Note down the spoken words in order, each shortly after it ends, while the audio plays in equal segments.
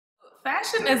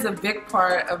Fashion is a big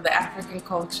part of the African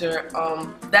culture.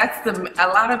 A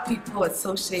lot of people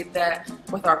associate that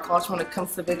with our culture when it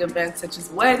comes to big events such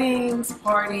as weddings,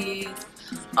 parties,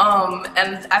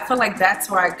 and I feel like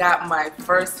that's where I got my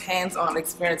first hands-on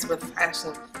experience with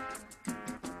fashion.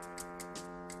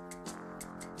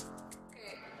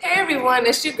 Hey everyone,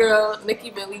 it's your girl, Nikki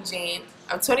Billie Jean.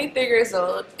 I'm 23 years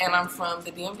old and I'm from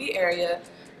the DMV area.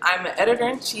 I'm an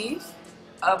editor-in-chief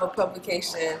of a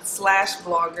publication slash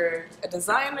blogger, a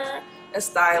designer, a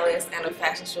stylist, and a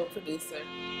fashion show producer.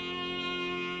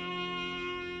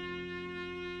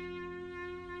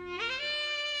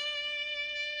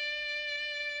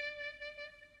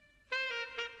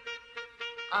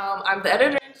 I'm the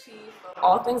editor-in-chief of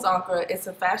All Things Ankara. It's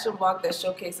a fashion blog that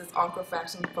showcases Ankara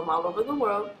fashion from all over the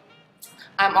world.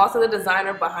 I'm also the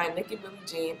designer behind Nikki Billie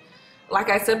Jean. Like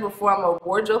I said before, I'm a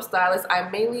wardrobe stylist. I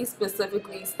mainly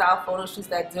specifically style photo shoots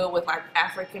that deal with like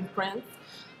African prints.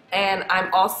 And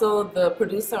I'm also the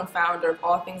producer and founder of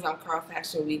All Things Ankara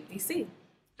Fashion Week DC.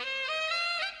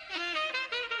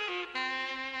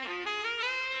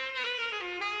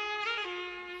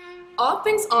 All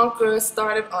Things Ankara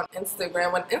started on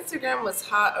Instagram. When Instagram was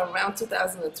hot around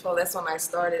 2012, that's when I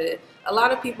started it. A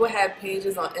lot of people had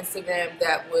pages on Instagram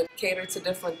that would cater to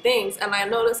different things, and I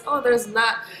noticed, oh, there's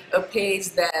not a page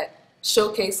that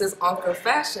showcases Ankara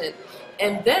fashion.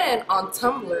 And then on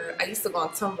Tumblr, I used to go on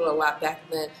Tumblr a lot back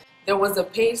then, there was a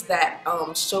page that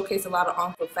showcased a lot of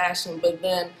Ankara fashion, but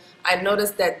then I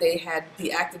noticed that they had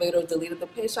deactivated or deleted the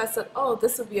page, so I said, oh,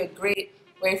 this would be a great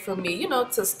way for me, you know,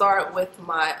 to start with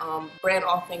my brand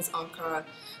All Things Ankara.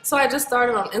 So I just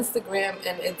started on Instagram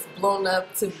and it's blown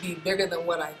up to be bigger than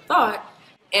what I thought.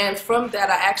 And from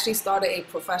that, I actually started a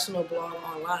professional blog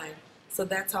online. So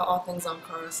that's how All Things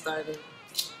Ankara started.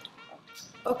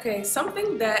 Okay,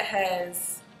 something that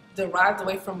has derived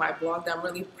away from my blog that I'm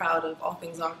really proud of All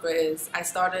Things Ankara is I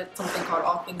started something called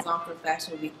All Things Ankara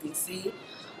Fashion Week DC.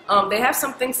 They have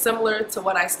something similar to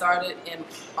what I started in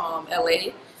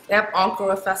LA. They have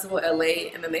Ankara Festival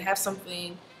LA, and then they have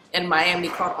something in Miami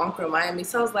called Ankara Miami.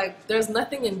 So I was like, there's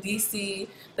nothing in DC.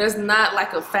 There's not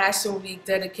like a fashion week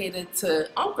dedicated to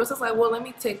Ankara. So I was like, well, let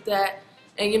me take that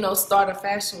and, you know, start a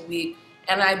fashion week.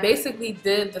 And I basically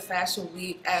did the fashion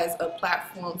week as a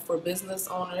platform for business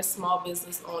owners, small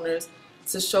business owners,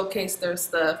 to showcase their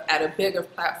stuff at a bigger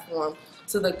platform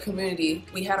to the community.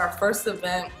 We had our first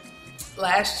event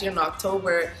last year in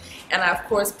October, and I, of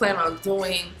course, plan on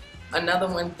doing another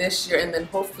one this year, and then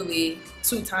hopefully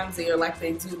 2 times a year like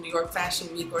they do New York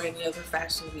Fashion Week or any other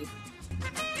fashion week.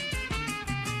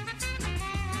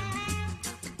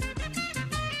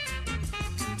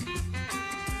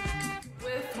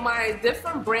 With my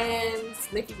different brands,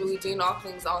 Nikki Billie Jean, All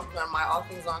Things Ankara, and my All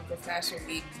Things Ankara Fashion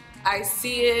Week, I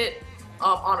see it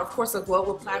on, of course, a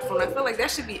global platform. I feel like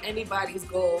that should be anybody's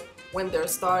goal when they're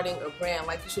starting a brand.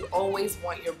 Like, you should always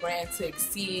want your brand to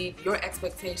exceed your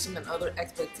expectations and other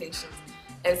expectations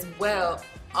as well.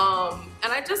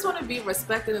 And I just want to be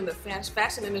respected in the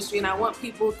fashion industry, and I want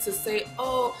people to say,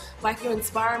 oh, like, you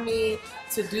inspire me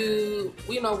to do,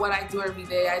 you know, what I do every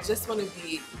day. I just want to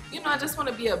be, you know, I just want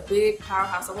to be a big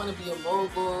powerhouse. I want to be a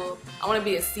mogul. I want to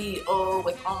be a CEO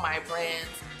with all my brands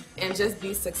and just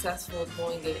be successful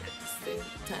doing it at the same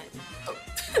time. Oh.